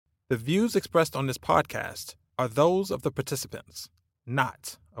The views expressed on this podcast are those of the participants,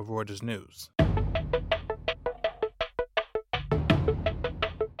 not of Reuters News.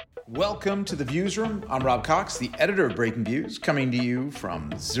 Welcome to the Viewsroom. I'm Rob Cox, the editor of Breaking Views, coming to you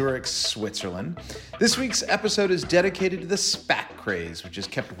from Zurich, Switzerland. This week's episode is dedicated to the SPAC craze, which has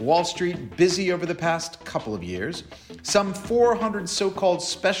kept Wall Street busy over the past couple of years. Some 400 so-called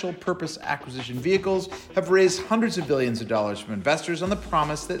special purpose acquisition vehicles have raised hundreds of billions of dollars from investors on the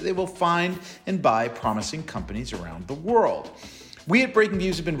promise that they will find and buy promising companies around the world. We at Breaking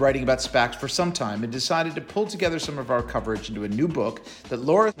Views have been writing about SPACs for some time and decided to pull together some of our coverage into a new book that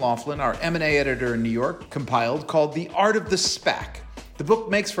Laura Laughlin, our M&A editor in New York, compiled called The Art of the SPAC. The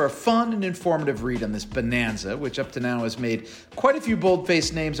book makes for a fun and informative read on this bonanza, which up to now has made quite a few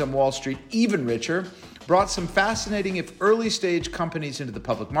bold-faced names on Wall Street even richer, brought some fascinating if early-stage companies into the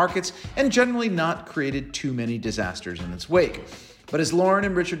public markets, and generally not created too many disasters in its wake. But as Lauren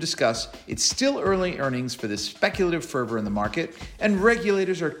and Richard discuss, it's still early earnings for this speculative fervor in the market, and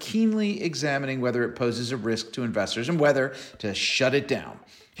regulators are keenly examining whether it poses a risk to investors and whether to shut it down.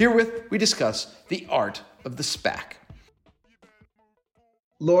 Herewith, we discuss the art of the SPAC.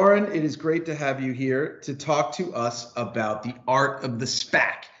 Lauren, it is great to have you here to talk to us about the art of the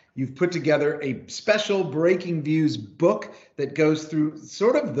SPAC. You've put together a special Breaking Views book that goes through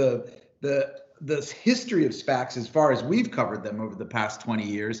sort of the history of SPACs as far as we've covered them over the past 20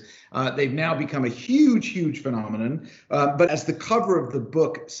 years. They've now become a huge phenomenon. But as the cover of the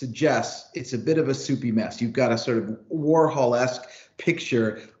book suggests, it's a bit of a soupy mess. You've got a sort of Warhol-esque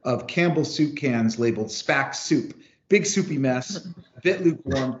picture of Campbell's soup cans labeled SPAC soup. Big soupy mess, a bit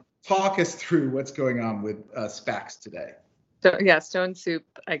lukewarm. Talk us through what's going on with SPACs today. So, yeah, stone soup,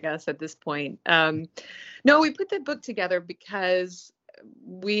 I guess, at this point. No, we put the book together because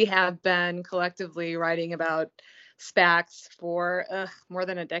we have been collectively writing about SPACs for more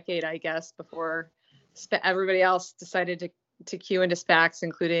than a decade, I guess, before everybody else decided to queue into SPACs,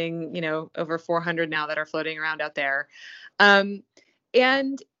 including, over 400 now that are floating around out there. And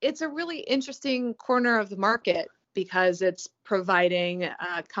it's a really interesting corner of the market because it's providing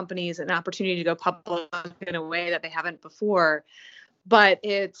companies an opportunity to go public in a way that they haven't before. But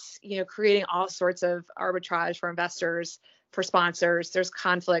it's, creating all sorts of arbitrage for investors, for sponsors. There's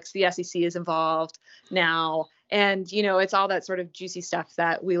conflicts. The SEC is involved now. And, it's all that sort of juicy stuff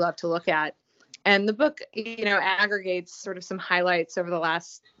that we love to look at. And the book, aggregates sort of some highlights over the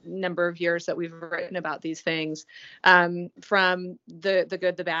last number of years that we've written about these things, from the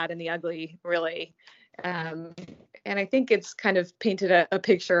good, the bad, and the ugly, really. And I think it's kind of painted a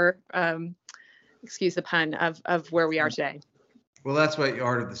picture, excuse the pun, of where we are today. Well, that's why the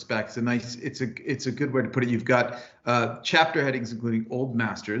art of the SPAC is it's a good way to put it. You've got chapter headings including Old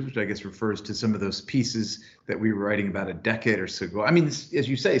Masters, which I guess refers to some of those pieces that we were writing about a decade or so ago. I mean, as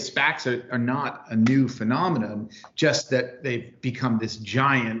you say, SPACs are not a new phenomenon, just that they've become this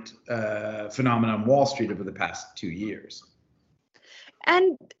giant phenomenon on Wall Street over the past 2 years.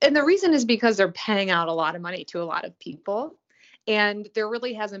 And the reason is because they're paying out a lot of money to a lot of people, and there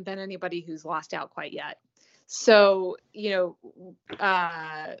really hasn't been anybody who's lost out quite yet. So,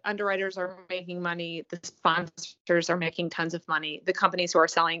 underwriters are making money, the sponsors are making tons of money, the companies who are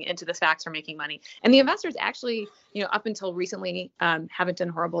selling into the SPACs are making money, and the investors actually, up until recently, haven't done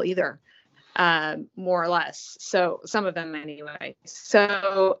horrible either, more or less. So some of them anyway.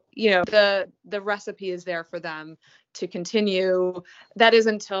 So, the recipe is there for them to continue. That is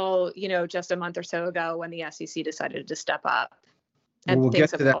until, just a month or so ago when the SEC decided to step up, and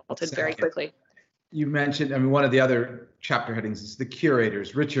things have halted very quickly. You mentioned, one of the other chapter headings is the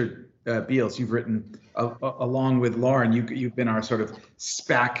curators. Richard Beals, you've written along with Lauren. You've been our sort of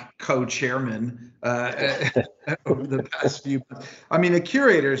SPAC co-chairman over the past few months. The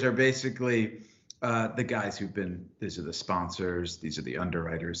curators are basically the guys these are the sponsors, these are the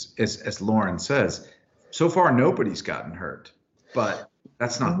underwriters. As Lauren says, so far nobody's gotten hurt, but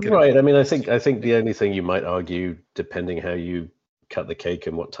that's not good. Right. I think the only thing you might argue, depending how you cut the cake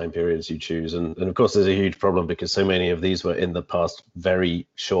and what time periods you choose. And of course, there's a huge problem because so many of these were in the past very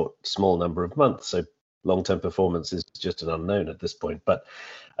short, small number of months. So long-term performance is just an unknown at this point. But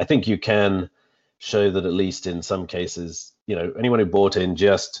I think you can show that at least in some cases, anyone who bought in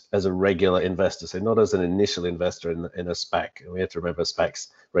just as a regular investor, so not as an initial investor in a SPAC. And we have to remember SPACs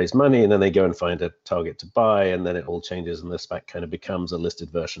raise money and then they go and find a target to buy, and then it all changes and the SPAC kind of becomes a listed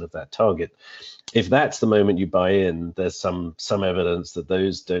version of that target. If that's the moment you buy in, there's some evidence that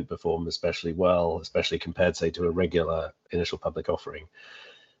those don't perform especially well, especially compared, say, to a regular initial public offering.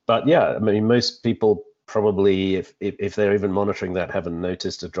 But yeah, most people probably, if they're even monitoring that, haven't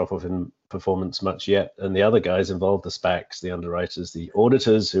noticed a drop-off in performance much yet. And the other guys involved, the SPACs, the underwriters, the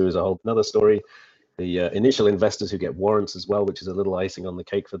auditors, who is a whole another story, the initial investors who get warrants as well, which is a little icing on the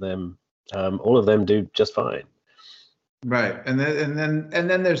cake for them. All of them do just fine. Right, and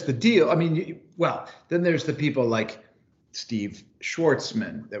then there's the deal. I mean, then there's the people like Steve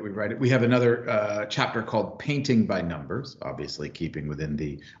Schwartzman that we write. We have another chapter called "Painting by Numbers," obviously keeping within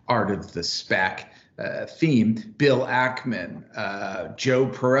the art of the SPAC theme. Bill Ackman, Joe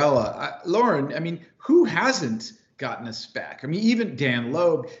Perella, Lauren. I mean, who hasn't gotten a SPAC? I mean, even Dan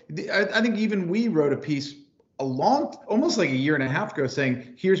Loeb. I think even we wrote a piece almost like a year and a half ago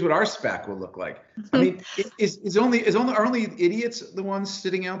saying, here's what our SPAC will look like. I mean, are only idiots the ones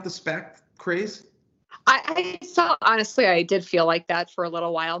sitting out the SPAC craze? I saw, honestly, I did feel like that for a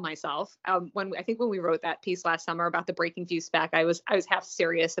little while myself. When we wrote that piece last summer about the Breaking View SPAC, I was half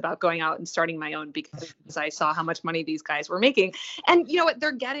serious about going out and starting my own because I saw how much money these guys were making. And you know what?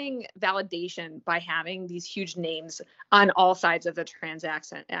 They're getting validation by having these huge names on all sides of the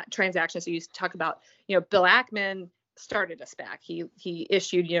transaction. So you talk about, Bill Ackman started a SPAC. He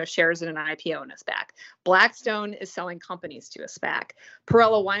issued, shares in an IPO in a SPAC. Blackstone is selling companies to a SPAC.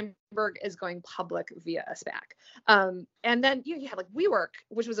 Perella Weinberg is going public via a SPAC. And then you had like WeWork,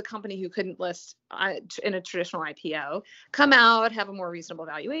 which was a company who couldn't list in a traditional IPO, come out, have a more reasonable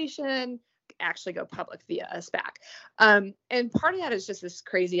valuation, actually go public via a SPAC. And part of that is just this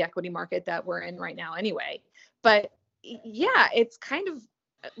crazy equity market that we're in right now anyway. But yeah, it's kind of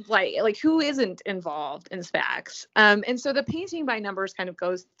like who isn't involved in SPACs? And so the painting by numbers kind of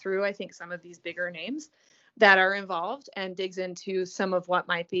goes through, I think, some of these bigger names that are involved and digs into some of what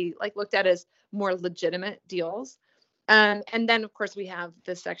might be like looked at as more legitimate deals. And then, of course, we have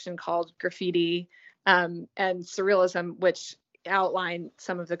this section called graffiti and surrealism, which outline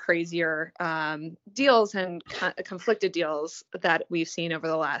some of the crazier deals and conflicted deals that we've seen over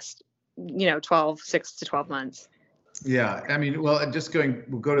the last, 6 to 12 months. Yeah, I mean, we'll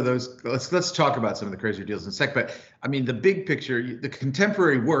go to those. Let's talk about some of the crazier deals in a sec. But I mean, the big picture, the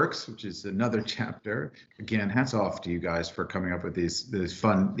contemporary works, which is another chapter. Again, hats off to you guys for coming up with these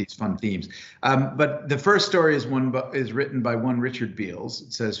fun themes. But the first story is written by one Richard Beals.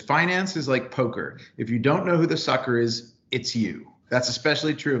 It says, "Finance is like poker. If you don't know who the sucker is, it's you. That's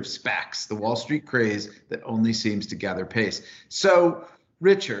especially true of SPACs, the Wall Street craze that only seems to gather pace." So,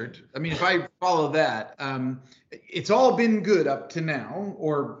 Richard, I mean, if I follow that, it's all been good up to now,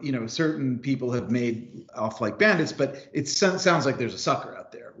 or, certain people have made off like bandits, but it sounds like there's a sucker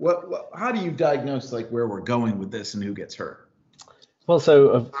out there. How do you diagnose like where we're going with this and who gets hurt? Well,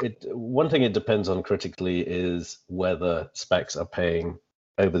 so one thing it depends on critically is whether SPACs are paying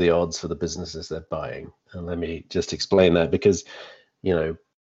over the odds for the businesses they're buying. And let me just explain that because,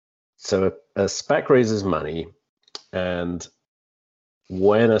 so a SPAC raises money, and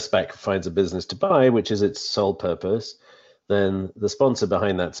when a SPAC finds a business to buy, which is its sole purpose, then the sponsor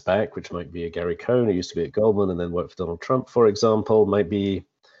behind that SPAC, which might be a Gary Cohn, who used to be at Goldman and then worked for Donald Trump, for example, might be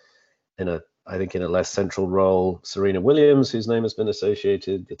in a less central role, Serena Williams, whose name has been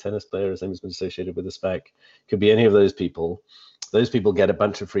associated, the tennis player, whose name has been associated with the SPAC, could be any of those people. Those people get a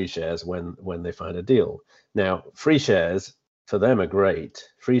bunch of free shares when they find a deal. Now, free shares for them are great.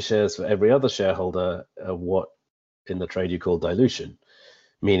 Free shares for every other shareholder are what in the trade you call dilution,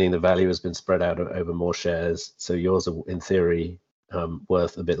 meaning the value has been spread out over more shares, so yours are, in theory,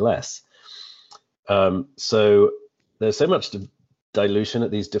 worth a bit less. So there's so much dilution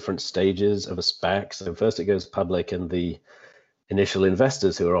at these different stages of a SPAC. So first it goes public, and the initial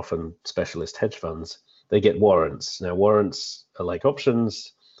investors, who are often specialist hedge funds, they get warrants. Now, warrants are like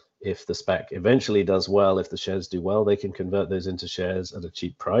options. If the SPAC eventually does well, if the shares do well, they can convert those into shares at a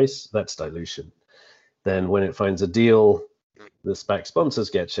cheap price. That's dilution. Then when it finds a deal, the SPAC sponsors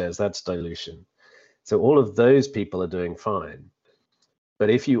get shares. That's dilution. So all of those people are doing fine.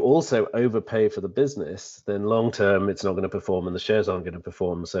 But if you also overpay for the business, then long term it's not going to perform and the shares aren't going to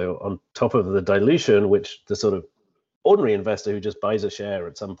perform. So on top of the dilution, which the sort of ordinary investor who just buys a share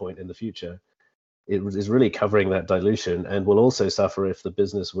at some point in the future, it is really covering that dilution, and will also suffer if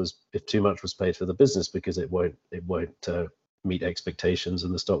if too much was paid for the business, because it won't meet expectations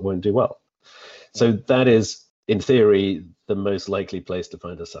and the stock won't do well. So that is, in theory, the most likely place to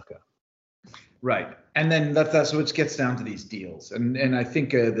find a sucker. Right, and then that's which gets down to these deals, and I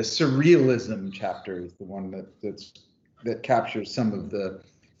think the surrealism chapter is the one that captures some of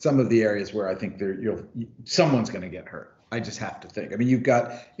the areas where I think someone's going to get hurt. I just have to think. I mean, you've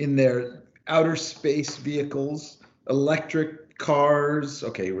got in there outer space vehicles, electric cars.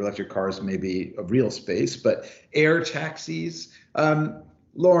 Okay, electric cars may be a real space, but air taxis.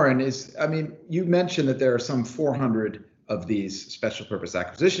 Lauren, you mentioned that there are some 400 of these special purpose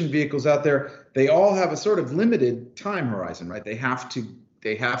acquisition vehicles out there. They all have a sort of limited time horizon, right? They have to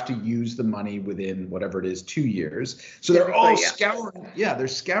use the money within whatever it is, 2 years. So they're all they're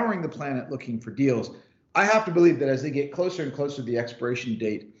scouring the planet looking for deals. I have to believe that as they get closer and closer to the expiration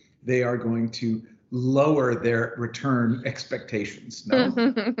date, they are going to lower their return expectations. No?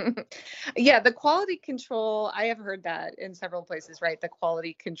 Yeah, the quality control, I have heard that in several places, right? The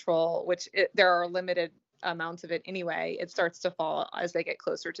quality control, there are limited amounts of it anyway, it starts to fall as they get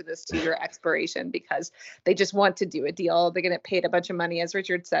closer to this 2-year expiration because they just want to do a deal. They're going to get paid a bunch of money, as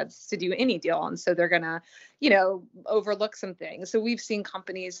Richard says, to do any deal. And so they're going to, overlook some things. So we've seen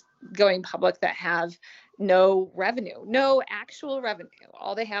companies going public that have no revenue, no actual revenue.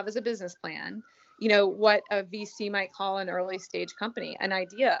 All they have is a business plan. What a VC might call an early stage company, an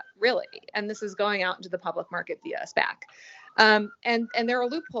idea, really. And this is going out into the public market via SPAC. And there are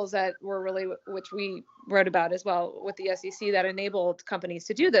loopholes that were which we wrote about as well with the SEC that enabled companies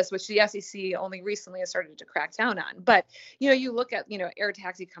to do this, which the SEC only recently has started to crack down on. But, you look at, air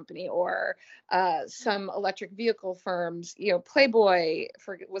taxi company or some electric vehicle firms, Playboy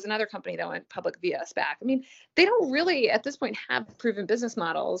was another company that went public via SPAC. I mean, they don't really at this point have proven business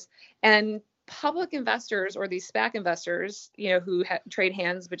models, and public investors or these SPAC investors, who trade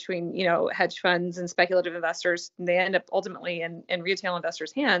hands between, hedge funds and speculative investors, and they end up ultimately in retail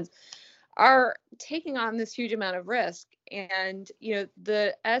investors' hands, are taking on this huge amount of risk. And,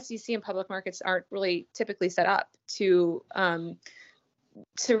 the SEC and public markets aren't really typically set up to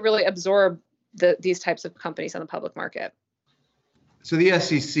really absorb these types of companies on the public market. So the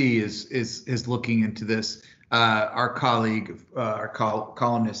SEC is looking into this. Our colleague,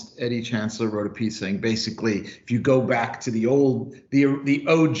 columnist Eddie Chancellor wrote a piece saying basically, if you go back to the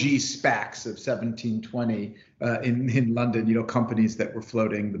OG SPACs of 1720 in London, companies that were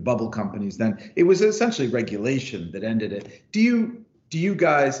floating, the bubble companies, then it was essentially regulation that ended it. Do you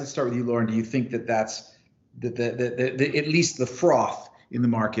guys, let's start with you, Lauren, do you think that's at least the froth in the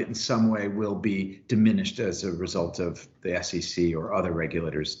market in some way will be diminished as a result of the SEC or other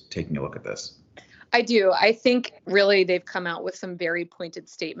regulators taking a look at this? I do. I think really they've come out with some very pointed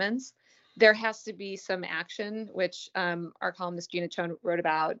statements. There has to be some action, which our columnist Gina Chone wrote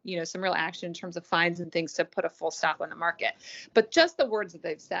about, some real action in terms of fines and things to put a full stop on the market. But just the words that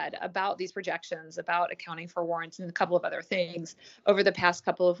they've said about these projections, about accounting for warrants and a couple of other things over the past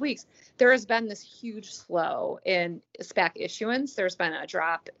couple of weeks, there has been this huge slow in SPAC issuance. There's been a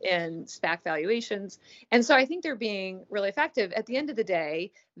drop in SPAC valuations. And so I think they're being really effective. At the end of the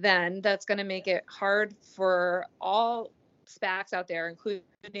day, then that's going to make it hard for all SPACs out there,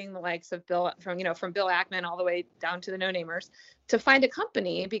 including the likes of Bill Ackman all the way down to the no-namers, to find a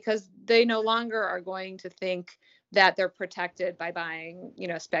company because they no longer are going to think that they're protected by buying,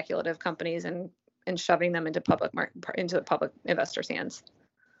 speculative companies and shoving them into the public investors' hands.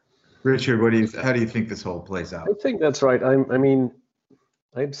 Richard, how do you think this whole plays out? I think that's right.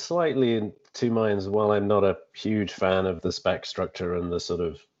 I'm slightly in two minds. While I'm not a huge fan of the SPAC structure and the sort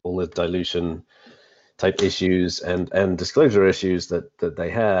of all the dilution type issues and disclosure issues that they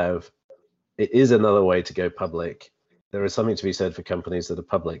have, it is another way to go public. There is something to be said for companies that are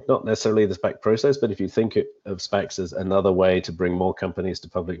public, not necessarily the SPAC process, but if you think of SPACs as another way to bring more companies to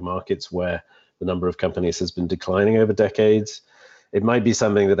public markets where the number of companies has been declining over decades, it might be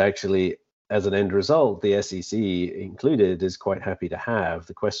something that actually, as an end result, the SEC included is quite happy to have.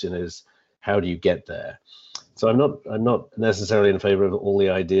 The question is, how do you get there? So I'm not necessarily in favor of all the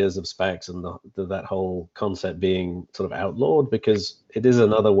ideas of SPACs and that whole concept being sort of outlawed, because it is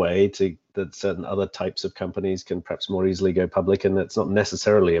another way that certain other types of companies can perhaps more easily go public, and that's not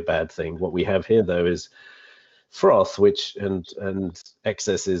necessarily a bad thing. What we have here, though, is froth, and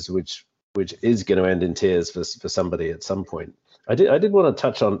excesses, which is going to end in tears for somebody at some point. I did want to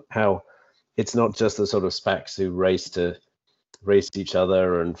touch on how it's not just the sort of SPACs who race each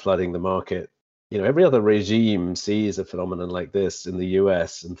other and flooding the market. Every other regime sees a phenomenon like this in the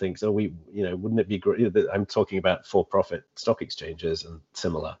US and thinks, wouldn't it be great? I'm talking about for-profit stock exchanges and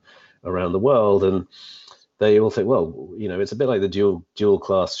similar around the world. And they all think, well, it's a bit like the dual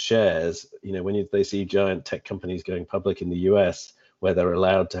class shares. When they see giant tech companies going public in the US, where they're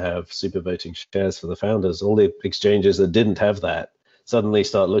allowed to have super voting shares for the founders, all the exchanges that didn't have that suddenly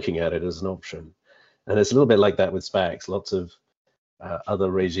start looking at it as an option. And it's a little bit like that with SPACs. Lots of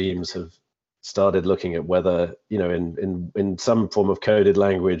other regimes have started looking at whether, in some form of coded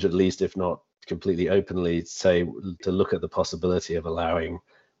language, at least, if not completely openly, say, to look at the possibility of allowing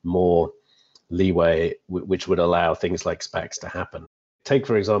more leeway, which would allow things like SPACs to happen. Take,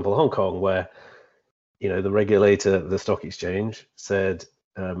 for example, Hong Kong, where, the regulator of the stock exchange said,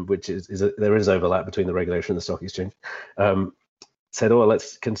 which there is overlap between the regulation and the stock exchange, said, "Oh,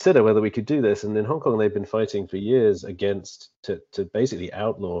 let's consider whether we could do this." And in Hong Kong, they've been fighting for years to basically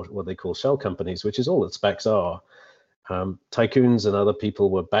outlaw what they call shell companies, which is all that SPACs are. Tycoons and other people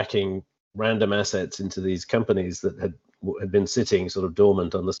were backing random assets into these companies that had been sitting sort of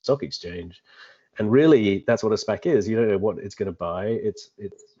dormant on the stock exchange. And really, that's what a SPAC is. You don't know what it's going to buy. It's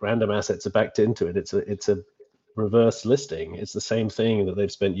random assets are backed into it. It's a reverse listing. It's the same thing that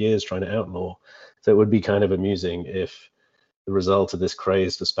they've spent years trying to outlaw. So it would be kind of amusing if the result of this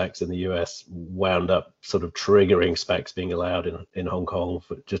craze for SPACs in the US wound up sort of triggering SPACs being allowed in Hong Kong,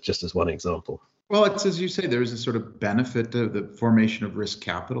 for just as one example. Well, it's as you say, there is a sort of benefit to the formation of risk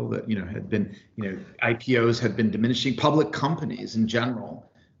capital that, had been, IPOs had been diminishing. Public companies in general,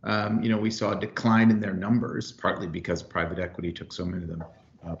 we saw a decline in their numbers, partly because private equity took so many of them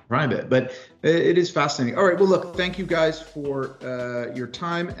private. But it is fascinating. All right. Well, look, thank you guys for your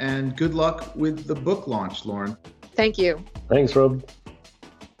time, and good luck with the book launch, Lauren. Thank you. Thanks, Rob.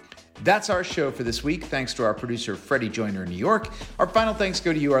 That's our show for this week. Thanks to our producer, Freddie Joyner in New York. Our final thanks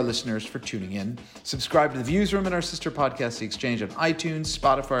go to you, our listeners, for tuning in. Subscribe to the Viewsroom and our sister podcast, The Exchange, on iTunes,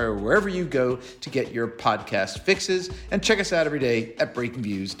 Spotify, or wherever you go to get your podcast fixes. And check us out every day at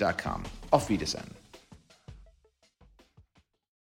breakingviews.com. Auf Wiedersehen.